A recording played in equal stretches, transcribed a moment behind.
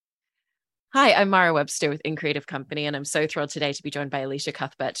Hi, I'm Mara Webster with In Creative Company, and I'm so thrilled today to be joined by Elisha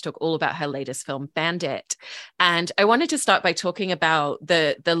Cuthbert to talk all about her latest film, Bandit. And I wanted to start by talking about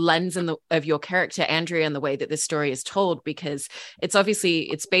the lens of your character, Andrea, and the way that this story is told, because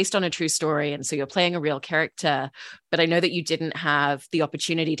it's based on a true story, and so you're playing a real character. But I know that you didn't have the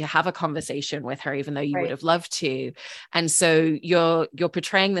opportunity to have a conversation with her, even though you would Right. have loved to. And so you're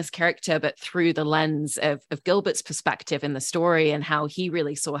portraying this character, but through the lens of Gilbert's perspective in the story and how he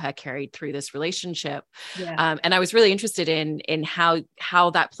really saw her carried through this relationship. Yeah. And I was really interested in how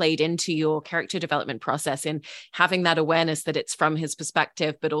that played into your character development process, in having that awareness that it's from his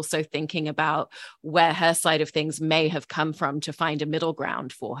perspective, but also thinking about where her side of things may have come from to find a middle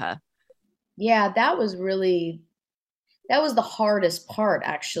ground for her. Yeah, that was the hardest part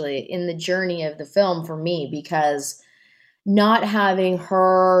actually in the journey of the film for me because not having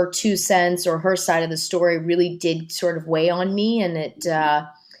her 2 cents or her side of the story really did sort of weigh on me, and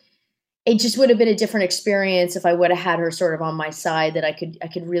it just would have been a different experience if I would have had her sort of on my side that I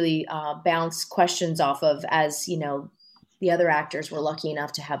could really bounce questions off of, as the other actors were lucky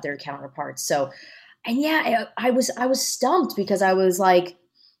enough to have their counterparts. So, and yeah, I was stumped because I was like,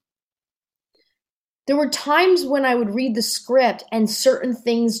 there were times when I would read the script and certain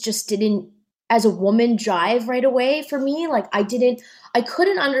things just didn't, as a woman, jive right away for me. Like I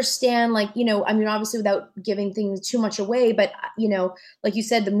couldn't understand, like, I mean, obviously without giving things too much away, but, like you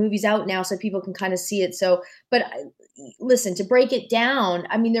said, the movie's out now so people can kind of see it. So, but listen, to break it down,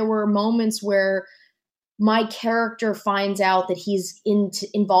 I mean, there were moments where my character finds out that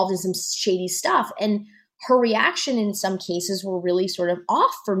involved in some shady stuff. And her reaction in some cases were really sort of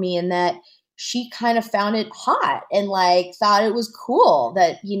off for me, in that she kind of found it hot and like thought it was cool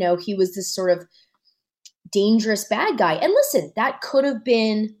that, he was this sort of dangerous bad guy. And listen, that could have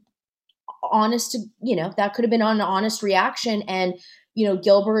been honest to, that could have been an honest reaction. And,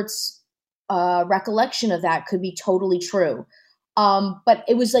 Gilbert's recollection of that could be totally true. But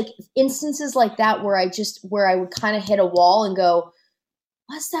it was like instances like that where I would kind of hit a wall and go,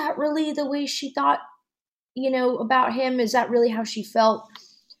 was that really the way she thought, about him? Is that really how she felt?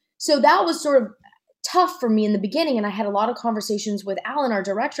 So that was sort of tough for me in the beginning. And I had a lot of conversations with Alan, our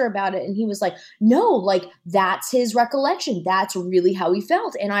director, about it. And he was like, no, like that's his recollection. That's really how he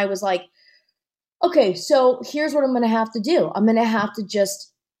felt. And I was like, okay, so here's what I'm going to have to do. I'm going to have to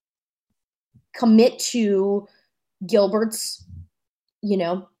just commit to Gilbert's,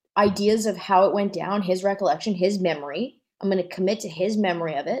 ideas of how it went down, his recollection, his memory. I'm going to commit to his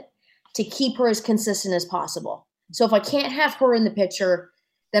memory of it to keep her as consistent as possible. So if I can't have her in the picture,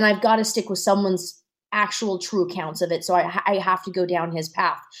 then I've got to stick with someone's actual true accounts of it. So I have to go down his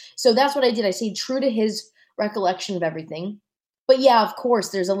path. So that's what I did. I stayed true to his recollection of everything. But yeah, of course,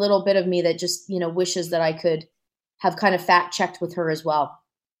 there's a little bit of me that just, wishes that I could have kind of fact checked with her as well.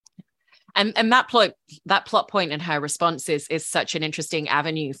 And that plot point in her response is such an interesting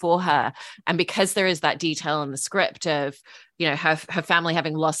avenue for her. And because there is that detail in the script of, her family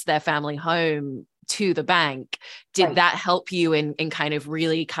having lost their family home to the bank, did Right. that help you in kind of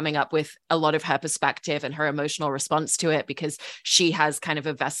really coming up with a lot of her perspective and her emotional response to it, because she has kind of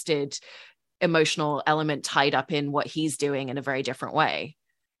a vested emotional element tied up in what he's doing in a very different way?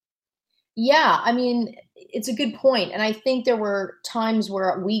 Yeah, I mean, it's a good point. And I think there were times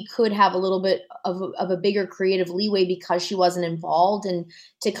where we could have a little bit of a bigger creative leeway because she wasn't involved, and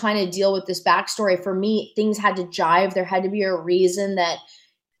to kind of deal with this backstory. For me, things had to jive. There had to be a reason that,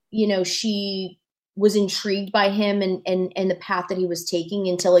 she was intrigued by him and the path that he was taking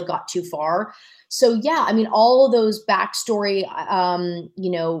until it got too far. So yeah, I mean, all of those backstory,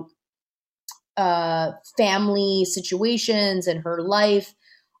 family situations and her life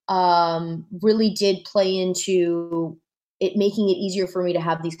really did play into it, making it easier for me to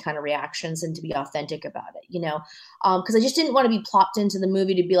have these kind of reactions and to be authentic about it, because I just didn't want to be plopped into the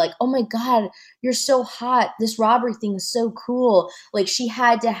movie to be like, oh my God, you're so hot. This robbery thing is so cool. Like, she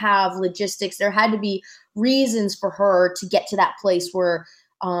had to have logistics. There had to be reasons for her to get to that place where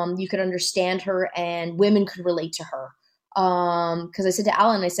you could understand her and women could relate to her. Because I said to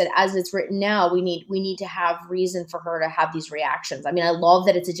Alan, I said, as it's written now, we need to have reason for her to have these reactions. I mean, I love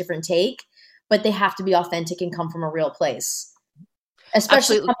that it's a different take, but they have to be authentic and come from a real place,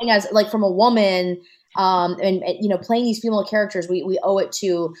 especially Absolutely. coming as like from a woman. And playing these female characters, we owe it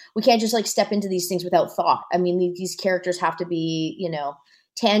to. We can't just like step into these things without thought. I mean, these characters have to be,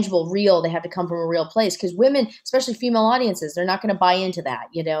 tangible, real. They have to come from a real place, because women, especially female audiences, they're not going to buy into that.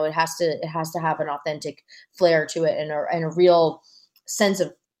 It has to have an authentic flair to it, and a real sense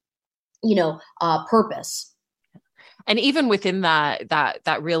of purpose. And even within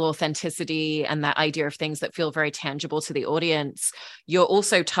that real authenticity and that idea of things that feel very tangible to the audience, you're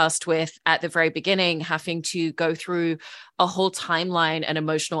also tasked with, at the very beginning, having to go through a whole timeline and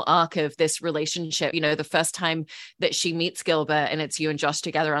emotional arc of this relationship. You know, the first time that she meets Gilbert and it's you and Josh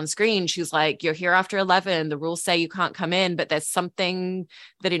together on screen, she's like, "You're here after 11. The rules say you can't come in," but there's something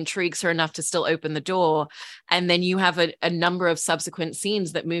that intrigues her enough to still open the door. And then you have a number of subsequent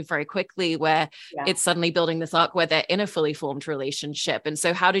scenes that move very quickly where it's suddenly building this arc where they're in a fully formed relationship. And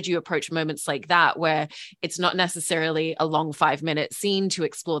so how did you approach moments like that, where it's not necessarily a long 5-minute scene to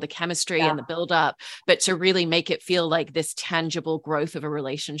explore the chemistry and the build up, but to really make it feel like this tangible growth of a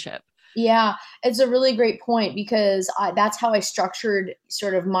relationship? Yeah, it's a really great point because that's how I structured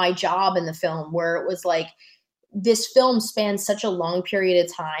sort of my job in the film, where it was like, this film spans such a long period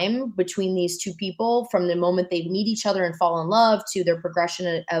of time between these two people, from the moment they meet each other and fall in love to their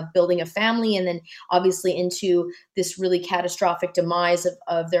progression of building a family, and then obviously into this really catastrophic demise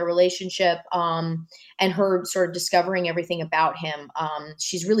of their relationship, and her sort of discovering everything about him.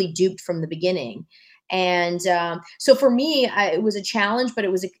 She's really duped from the beginning. And so for me, it was a challenge, but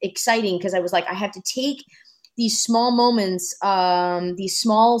it was exciting because I was like, I have to take these small moments, these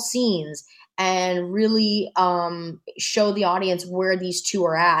small scenes, and really show the audience where these two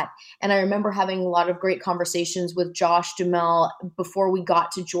are at. And I remember having a lot of great conversations with Josh Duhamel before we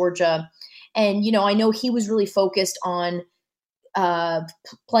got to Georgia. And, you know, I know he was really focused on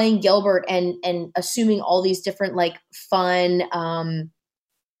playing Gilbert and assuming all these different like fun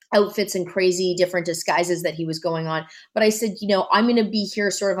outfits and crazy different disguises that he was going on. But I said, you know, I'm going to be here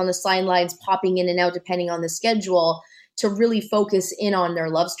sort of on the sidelines, popping in and out depending on the schedule, to really focus in on their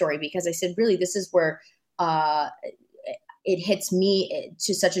love story, because I said, really, this is where it hits me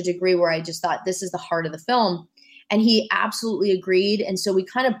to such a degree where I just thought this is the heart of the film. And he absolutely agreed. And so we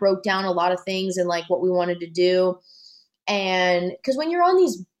kind of broke down a lot of things and like what we wanted to do. And because when you're on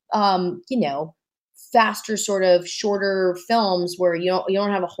these, you know, faster, sort of shorter films where you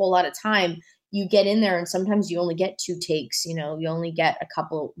don't have a whole lot of time, you get in there and sometimes you only get 2 takes, you know, you only get a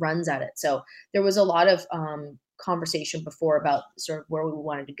couple runs at it. So there was a lot of conversation before about sort of where we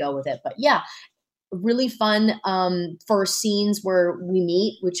wanted to go with it. But yeah, really fun for scenes where we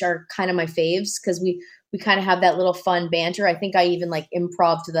meet, which are kind of my faves, because we kind of have that little fun banter. I think I even like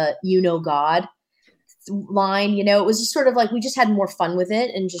improv to the "you know God" line. You know, it was just sort of like we just had more fun with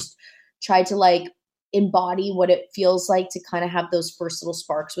it and just tried to like embody what it feels like to kind of have those first little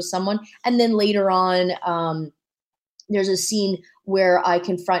sparks with someone. And then later on, there's a scene where I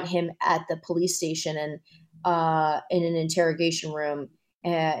confront him at the police station and in an interrogation room,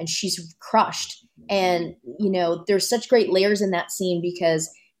 and she's crushed. And, you know, there's such great layers in that scene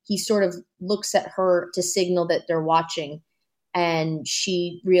because he sort of looks at her to signal that they're watching, and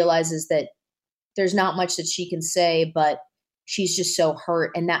she realizes that there's not much that she can say, but she's just so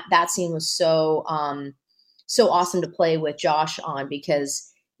hurt. And that scene was so awesome to play with Josh on,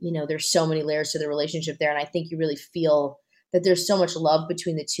 because, you know, there's so many layers to the relationship there. And I think you really feel that there's so much love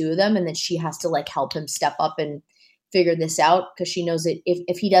between the two of them, and that she has to like help him step up and figure this out, because she knows that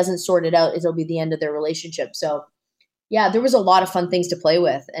if he doesn't sort it out, it'll be the end of their relationship. So yeah, there was a lot of fun things to play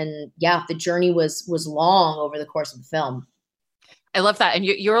with. And yeah, the journey was long over the course of the film. I love that. And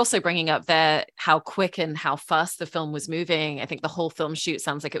you're also bringing up there how quick and how fast the film was moving. I think the whole film shoot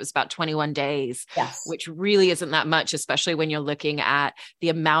sounds like it was about 21 days, yes, which really isn't that much, especially when you're looking at the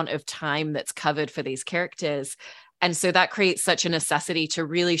amount of time that's covered for these characters. And so that creates such a necessity to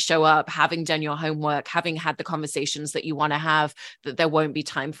really show up, having done your homework, having had the conversations that you want to have, that there won't be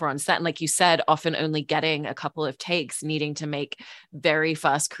time for on set. And like you said, often only getting a couple of takes, needing to make very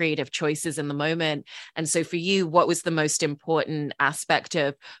fast creative choices in the moment. And so for you, what was the most important aspect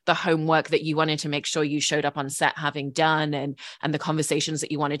of the homework that you wanted to make sure you showed up on set having done, and the conversations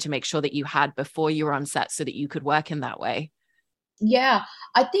that you wanted to make sure that you had before you were on set so that you could work in that way? Yeah,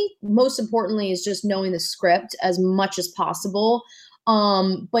 I think most importantly is just knowing the script as much as possible.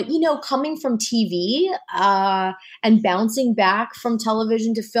 But you know, coming from TV and bouncing back from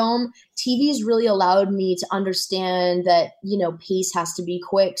television to film, TV's really allowed me to understand that, you know, pace has to be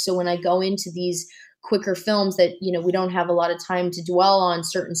quick. So when I go into these quicker films that, you know, we don't have a lot of time to dwell on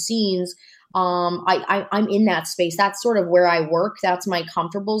certain scenes, I'm in that space. That's sort of where I work. That's my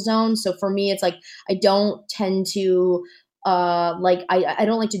comfortable zone. So for me, it's like I don't tend to I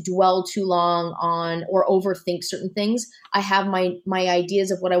don't like to dwell too long on or overthink certain things. I have my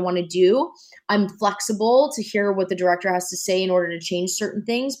ideas of what I want to do. I'm flexible to hear what the director has to say in order to change certain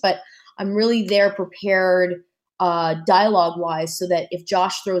things, but I'm really there prepared dialogue wise, so that if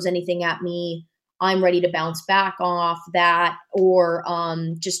Josh throws anything at me, I'm ready to bounce back off that, or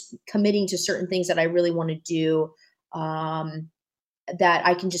just committing to certain things that I really want to do that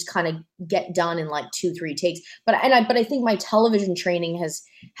I can just kind of get done in like 2-3 takes. But I think my television training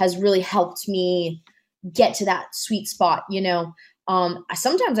has really helped me get to that sweet spot.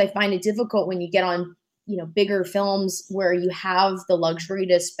 Sometimes I find it difficult when you get on, bigger films where you have the luxury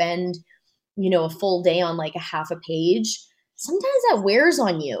to spend, a full day on like a half a page. Sometimes that wears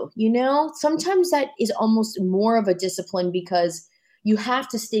on you, sometimes that is almost more of a discipline because you have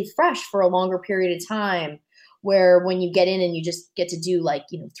to stay fresh for a longer period of time, where when you get in and you just get to do like,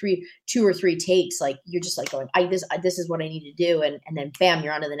 2 or 3 takes, like you're just like going, this is what I need to do. And then bam,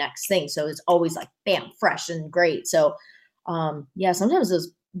 you're on to the next thing. So it's always like, bam, fresh and great. So yeah, sometimes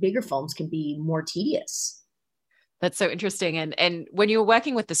those bigger films can be more tedious. That's so interesting. And when you're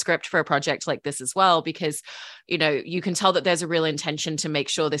working with the script for a project like this as well, because, you can tell that there's a real intention to make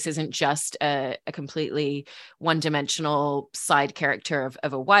sure this isn't just a completely one-dimensional side character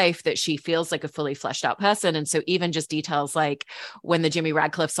of a wife, that she feels like a fully fleshed out person. And so even just details like when the Jimmy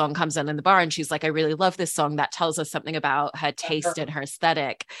Radcliffe song comes on in the bar and she's like, I really love this song, that tells us something about her taste and her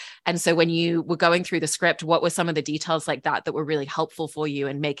aesthetic. And so when you were going through the script, what were some of the details like that were really helpful for you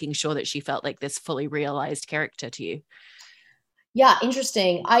in making sure that she felt like this fully realized character to you? Yeah,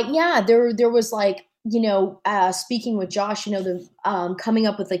 interesting. There was like, speaking with Josh, the coming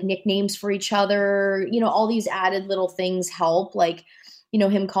up with like nicknames for each other, all these added little things help, like,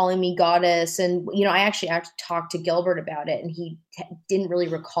 him calling me goddess. And, I actually talked to Gilbert about it, and he didn't really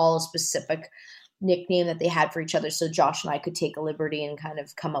recall a specific nickname that they had for each other. So Josh and I could take a liberty and kind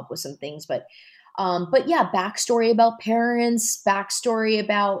of come up with some things. But yeah, backstory about parents, backstory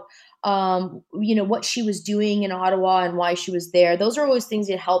about, what she was doing in Ottawa and why she was there. Those are always things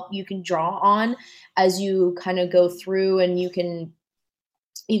that you can draw on as you kind of go through, and you can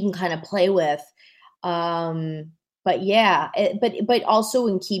kind of play with. But yeah, but also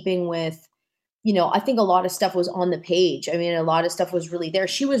in keeping with, I think a lot of stuff was on the page. I mean, a lot of stuff was really there.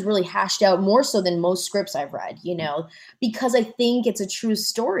 She was really hashed out more so than most scripts I've read, because I think it's a true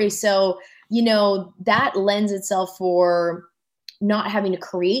story. So, that lends itself for not having to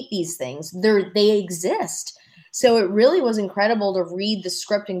create these things. They exist. So it really was incredible to read the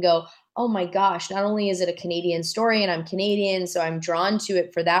script and go, oh my gosh, not only is it a Canadian story and I'm Canadian, so I'm drawn to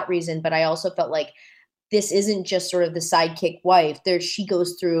it for that reason, but I also felt like this isn't just sort of the sidekick wife. She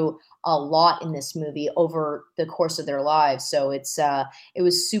goes through a lot in this movie over the course of their lives. So it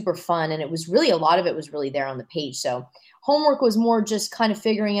was super fun, and a lot of it was really there on the page. So homework was more just kind of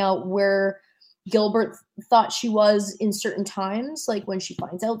figuring out where Gilbert thought she was in certain times, like when she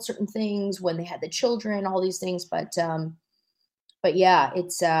finds out certain things, when they had the children, all these things. But yeah,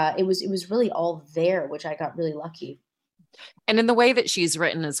 it was really all there, which I got really lucky. And in the way that she's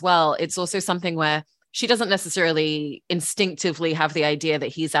written as well, it's also something where she doesn't necessarily instinctively have the idea that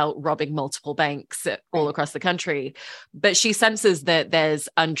he's out robbing multiple banks all across the country, but she senses that there's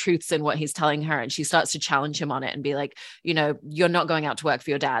untruths in what he's telling her, and she starts to challenge him on it and be like, you're not going out to work for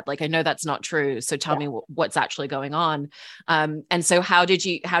your dad. Like, I know that's not true. So tell me what's actually going on. And so how did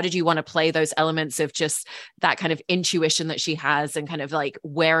you want to play those elements of just that kind of intuition that she has, and kind of like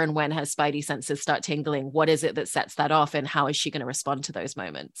where and when her spidey senses start tingling? What is it that sets that off, and how is she going to respond to those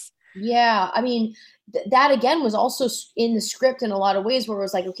moments? Yeah, I mean, that again was also in the script in a lot of ways, where it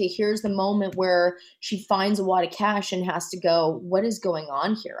was like, okay, here's the moment where she finds a wad of cash and has to go, what is going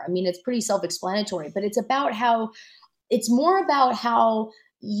on here? I mean, it's pretty self-explanatory, but it's more about how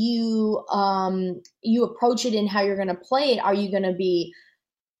you approach it and how you're going to play it. Are you going to be,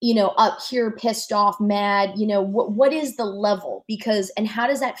 up here, pissed off, mad, what is the level? And how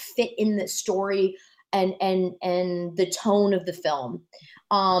does that fit in the story and the tone of the film?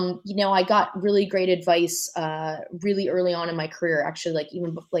 I got really great advice really early on in my career. Actually, like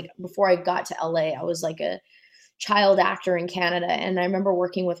even before I got to LA, I was like a child actor in Canada, and I remember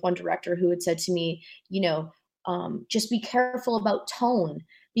working with one director who had said to me, just be careful about tone,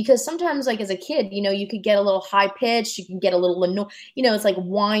 because sometimes, like as a kid, you could get a little high pitched, you can get a little it's like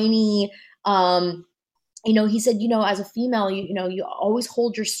whiny. He said, as a female, you always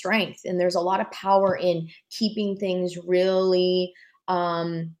hold your strength, and there's a lot of power in keeping things really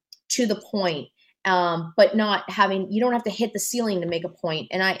to the point, but not having, you don't have to hit the ceiling to make a point.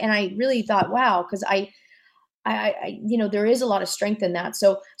 And I really thought, wow, because I there is a lot of strength in that.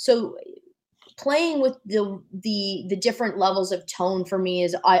 So playing with the different levels of tone for me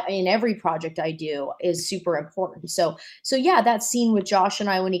in every project I do is super important. So yeah, that scene with Josh and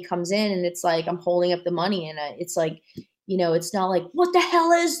I, when he comes in and it's like, I'm holding up the money, and it's like, it's not like, what the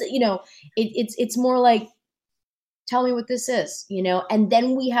hell is, it's more like, tell me what this is, and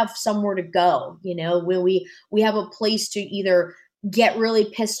then we have somewhere to go, where we have a place to either get really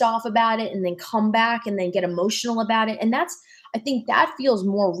pissed off about it and then come back and then get emotional about it. And I think that feels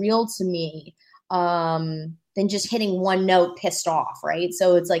more real to me than just hitting one note pissed off, right?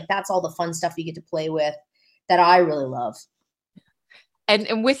 So it's like that's all the fun stuff you get to play with that I really love.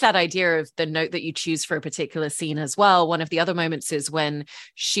 And with that idea of the note that you choose for a particular scene as well, one of the other moments is when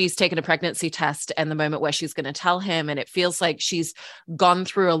she's taken a pregnancy test and the moment where she's going to tell him. And it feels like she's gone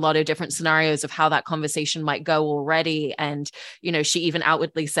through a lot of different scenarios of how that conversation might go already. And, she even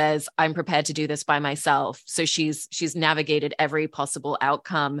outwardly says, I'm prepared to do this by myself. So she's navigated every possible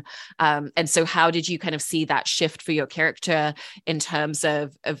outcome. And so how did you kind of see that shift for your character in terms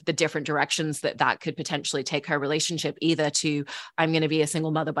of the different directions that could potentially take her relationship, either to, I'm going to be a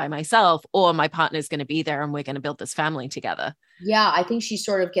single mother by myself, or my partner's going to be there and we're going to build this family together? Yeah, I think she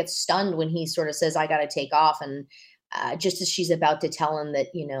sort of gets stunned when he sort of says, I got to take off. And just as she's about to tell him that,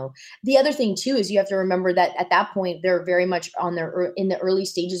 the other thing too is you have to remember that at that point, they're very much in the early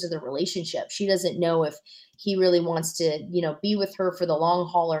stages of the relationship. She doesn't know if he really wants to, be with her for the long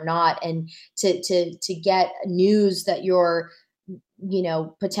haul or not. And to get news that you're,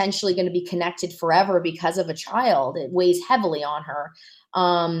 potentially going to be connected forever because of a child, it weighs heavily on her.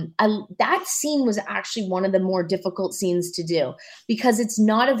 That scene was actually one of the more difficult scenes to do because it's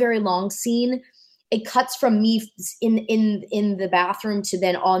not a very long scene. It cuts from me in the bathroom to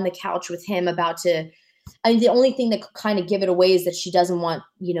then on the couch with him about to. I mean, the only thing that could kind of give it away is that she doesn't want,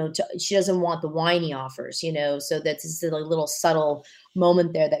 she doesn't want the wine he offers, so that's just a little subtle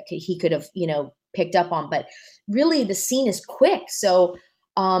moment there that he could have, picked up on. But really the scene is quick. So,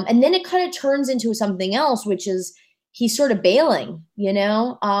 and then it kind of turns into something else, which is he's sort of bailing,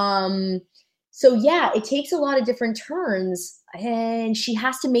 so yeah, it takes a lot of different turns and she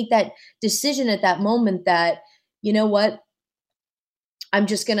has to make that decision at that moment that, you know what, I'm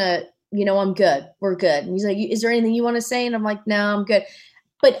just gonna, I'm good. We're good. And he's like, is there anything you want to say? And I'm like, no, I'm good.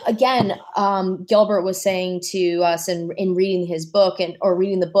 But again, Gilbert was saying to us in reading his book or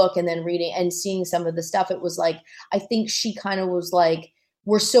reading the book and then reading and seeing some of the stuff, it was like, I think she kind of was like,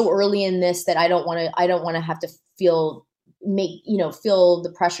 we're so early in this that I don't want to have to feel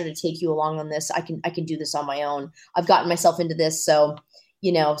the pressure to take you along on this. I can do this on my own. I've gotten myself into this. So,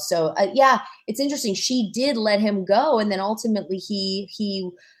 yeah, it's interesting. She did let him go. And then ultimately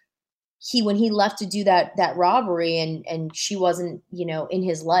he when he left to do that robbery and she wasn't, in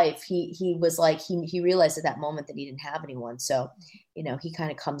his life, he was like, he realized at that moment that he didn't have anyone. So, he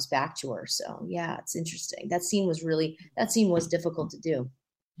kind of comes back to her. So yeah, it's interesting. That scene was difficult to do.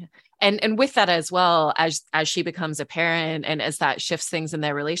 Yeah. And with that as well, as she becomes a parent and as that shifts things in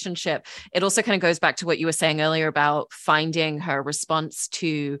their relationship, it also kind of goes back to what you were saying earlier about finding her response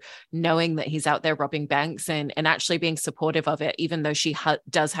to knowing that he's out there robbing banks and actually being supportive of it, even though she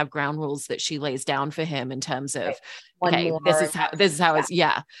does have ground rules that she lays down for him in terms of, okay, this is how it's,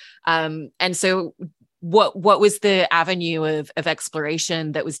 yeah. And so what was the avenue of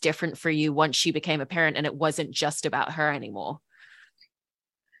exploration that was different for you once she became a parent and it wasn't just about her anymore?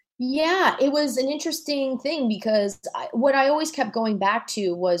 Yeah, it was an interesting thing because what I always kept going back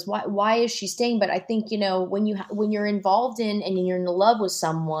to was why is she staying? But I think when you're involved in and you're in love with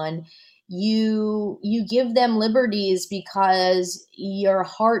someone, you give them liberties because your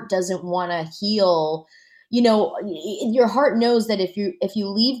heart doesn't want to heal. Your heart knows that if you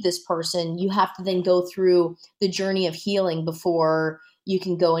leave this person, you have to then go through the journey of healing before you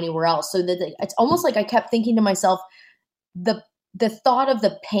can go anywhere else. So that it's almost like I kept thinking to myself, the thought of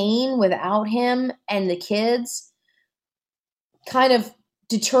the pain without him and the kids kind of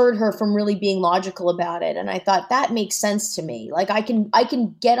deterred her from really being logical about it. And I thought that makes sense to me. Like I can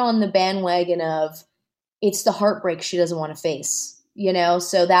get on the bandwagon of it's the heartbreak she doesn't want to face,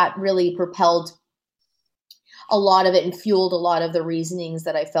 so that really propelled a lot of it and fueled a lot of the reasonings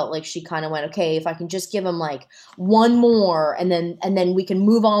that I felt like she kind of went, okay, if I can just give him like one more and then we can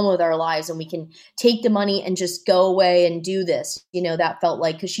move on with our lives and we can take the money and just go away and do this. That felt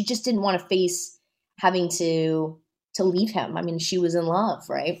like, cause she just didn't want to face having to leave him. I mean, she was in love,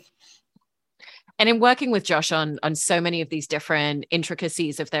 right? And in working with Josh on so many of these different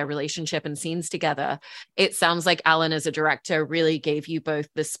intricacies of their relationship and scenes together, it sounds like Alan as a director really gave you both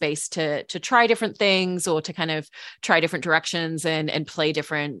the space to try different things or to kind of try different directions and play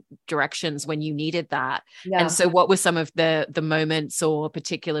different directions when you needed that. Yeah. And so what were some of the moments or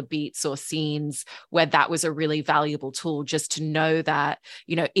particular beats or scenes where that was a really valuable tool, just to know that,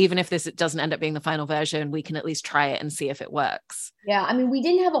 even if this doesn't end up being the final version, we can at least try it and see if it works? Yeah, I mean, we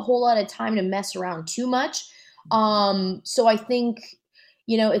didn't have a whole lot of time to mess around too much. So I think,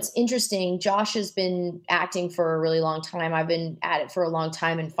 it's interesting. Josh has been acting for a really long time. I've been at it for a long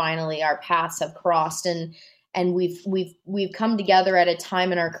time, and finally our paths have crossed. And and we've come together at a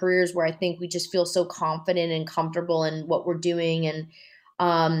time in our careers where I think we just feel so confident and comfortable in what we're doing. And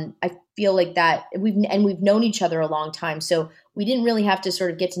I feel like that we've known each other a long time, so we didn't really have to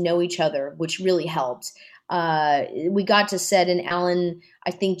sort of get to know each other, which really helped. We got to set, and Alan,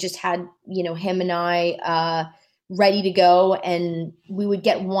 I think, just had, him and I ready to go, and we would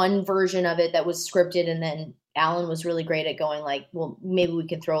get one version of it that was scripted, and then Alan was really great at going like, well, maybe we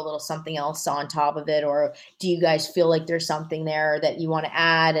could throw a little something else on top of it, or do you guys feel like there's something there that you want to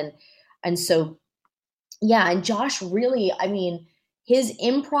add? And so, yeah, and Josh really, I mean, his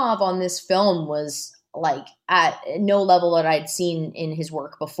improv on this film was like at no level that I'd seen in his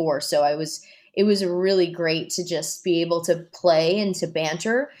work before. So it was really great to just be able to play and to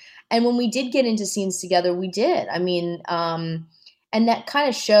banter. And when we did get into scenes together, we did. I mean, and that kind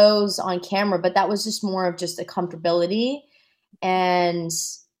of shows on camera, but that was just more of just a comfortability. And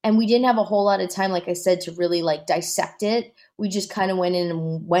we didn't have a whole lot of time, like I said, to really like dissect it. We just kind of went in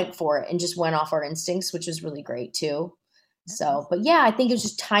and went for it and just went off our instincts, which was really great too. So, but yeah, I think it was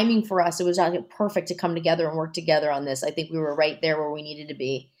just timing for us. It was like perfect to come together and work together on this. I think we were right there where we needed to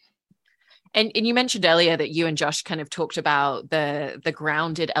be. And you mentioned earlier that you and Josh kind of talked about the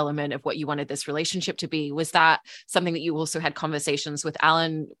grounded element of what you wanted this relationship to be. Was that something that you also had conversations with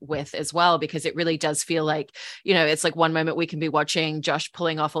Alan with as well? Because it really does feel like, it's like one moment we can be watching Josh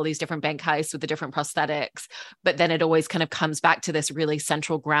pulling off all these different bank heists with the different prosthetics, but then it always kind of comes back to this really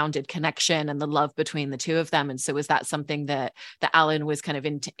central grounded connection and the love between the two of them. And so was that something that Alan was kind of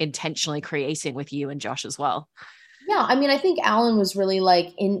intentionally creating with you and Josh as well? Yeah, I mean, I think Alan was really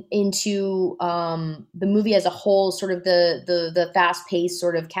like into the movie as a whole, sort of the fast paced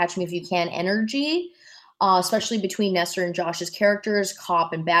sort of catch me if you can energy, especially between Nestor and Josh's characters,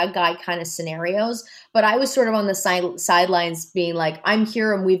 cop and bad guy kind of scenarios. But I was sort of on the sidelines, being like, I'm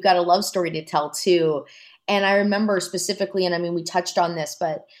here and we've got a love story to tell too. And I remember specifically, and I mean, we touched on this,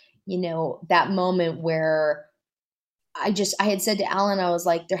 but that moment where I had said to Alan, I was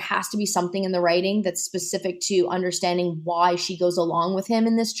like, there has to be something in the writing that's specific to understanding why she goes along with him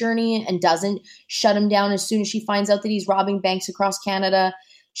in this journey and doesn't shut him down as soon as she finds out that he's robbing banks across Canada.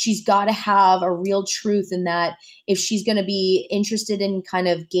 She's got to have a real truth in that if she's going to be interested in kind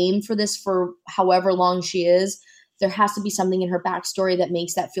of game for this for however long she is, there has to be something in her backstory that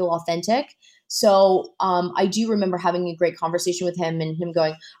makes that feel authentic. So I do remember having a great conversation with him and him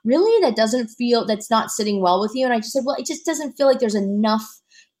going, really, that's not sitting well with you. And I just said, well, it just doesn't feel like there's enough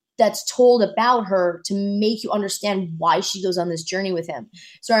that's told about her to make you understand why she goes on this journey with him.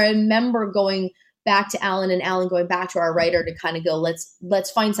 So I remember going back to Alan and Alan going back to our writer to kind of go,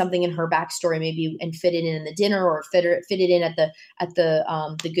 let's find something in her backstory maybe and fit it in the dinner or fit it in at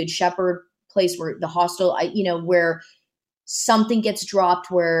the Good Shepherd place where the hostel, where something gets dropped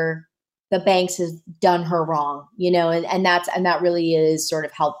where the banks has done her wrong, and that really is sort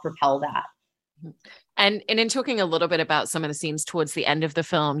of helped propel that. And in talking a little bit about some of the scenes towards the end of the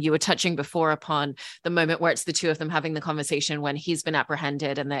film, you were touching before upon the moment where it's the two of them having the conversation when he's been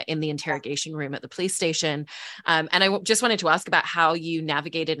apprehended and they're in the interrogation room at the police station. And I just wanted to ask about how you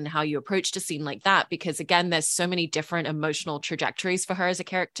navigated and how you approached a scene like that, because again, there's so many different emotional trajectories for her as a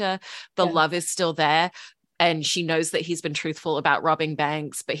character. The love is still there. And she knows that he's been truthful about robbing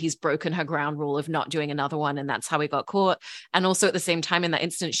banks, but he's broken her ground rule of not doing another one. And that's how he got caught. And also at the same time, in that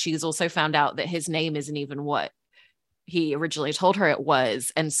instance, she's also found out that his name isn't even what he originally told her it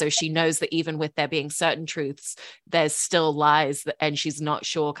was. And so she knows that even with there being certain truths, there's still lies and she's not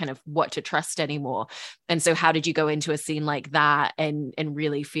sure kind of what to trust anymore. And so how did you go into a scene like that and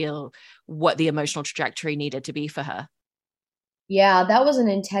really feel what the emotional trajectory needed to be for her? Yeah, that was an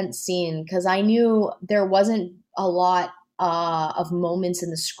intense scene because I knew there wasn't a lot of moments in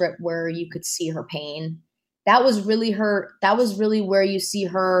the script where you could see her pain. That was really her. That was really where you see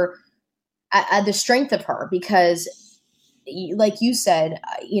her, the strength of her, because, like you said,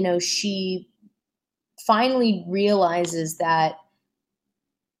 she finally realizes that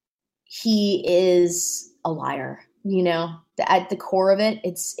he is a liar. At the core of it,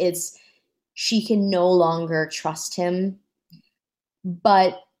 it's she can no longer trust him.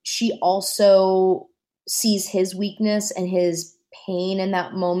 But she also sees his weakness and his pain in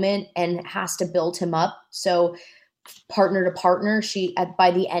that moment and has to build him up. So partner to partner, by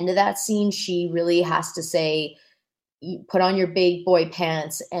the end of that scene, she really has to say, put on your big boy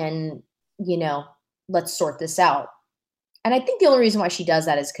pants and, let's sort this out. And I think the only reason why she does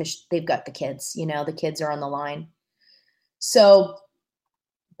that is because they've got the kids, the kids are on the line. So,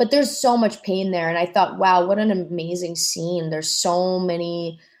 but there's so much pain there. And I thought, wow, what an amazing scene. There's so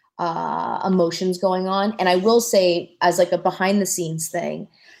many emotions going on. And I will say, as like a behind the scenes thing,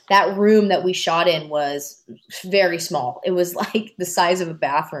 that room that we shot in was very small. It was like the size of a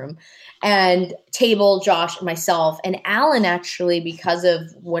bathroom. And Table, Josh, myself, and Alan actually, because of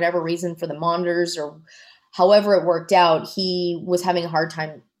whatever reason for the monitors or however it worked out, he was having a hard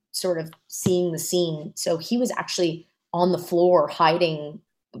time sort of seeing the scene. So he was actually on the floor hiding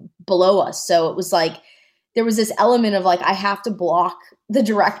below us. So it was like there was this element of like I have to block the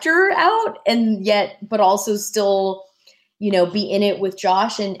director out and yet but also still, you know, be in it with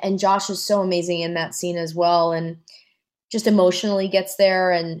Josh, and Josh is so amazing in that scene as well, and just emotionally gets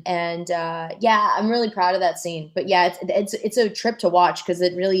there, and yeah, I'm really proud of that scene. But yeah, it's a trip to watch because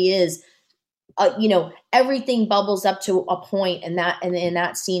it really is, you know, everything bubbles up to a point, and that and in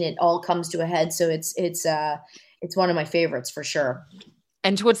that scene it all comes to a head. So it's one of my favorites for sure.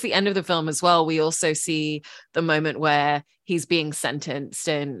 And towards the end of the film as well, we also see the moment where he's being sentenced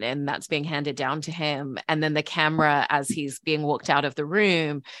and that's being handed down to him. And then the camera, as he's being walked out of the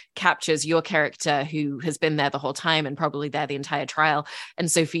room, captures your character who has been there the whole time and probably there the entire trial.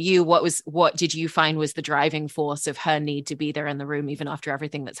 And so for you, what did you find was the driving force of her need to be there in the room, even after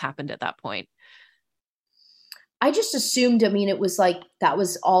everything that's happened at that point? I just assumed, I mean, it was like that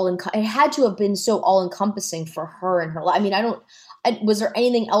was it had to have been so all encompassing for her and her life. I mean, was there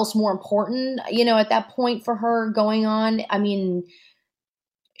anything else more important, you know, at that point for her going on? I mean,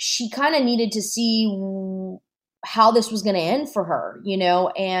 she kind of needed to see how this was going to end for her, you know,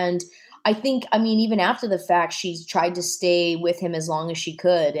 and I think, I mean, even after the fact, she's tried to stay with him as long as she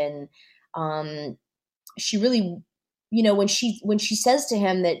could. And, she really, you know, when she says to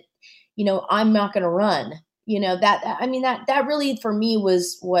him that, you know, I'm not going to run, you know, that, I mean, that really for me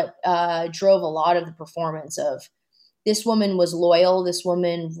was what drove a lot of the performance of this woman was loyal. This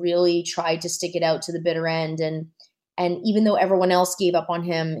woman really tried to stick it out to the bitter end. And even though everyone else gave up on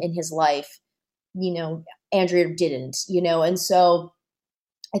him in his life, you know, Andrea didn't, you know, and so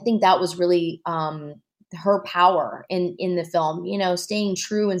I think that was really her power in the film, you know, staying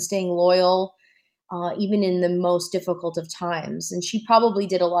true and staying loyal, even in the most difficult of times. And she probably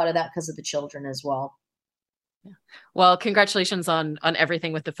did a lot of that because of the children as well. Well, congratulations on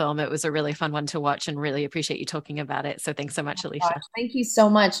everything with the film. It was a really fun one to watch and really appreciate you talking about it. So thanks so much, Gosh, Elisha. thank you so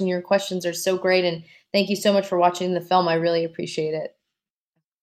much. And your questions are so great. And thank you so much for watching the film. I really appreciate it.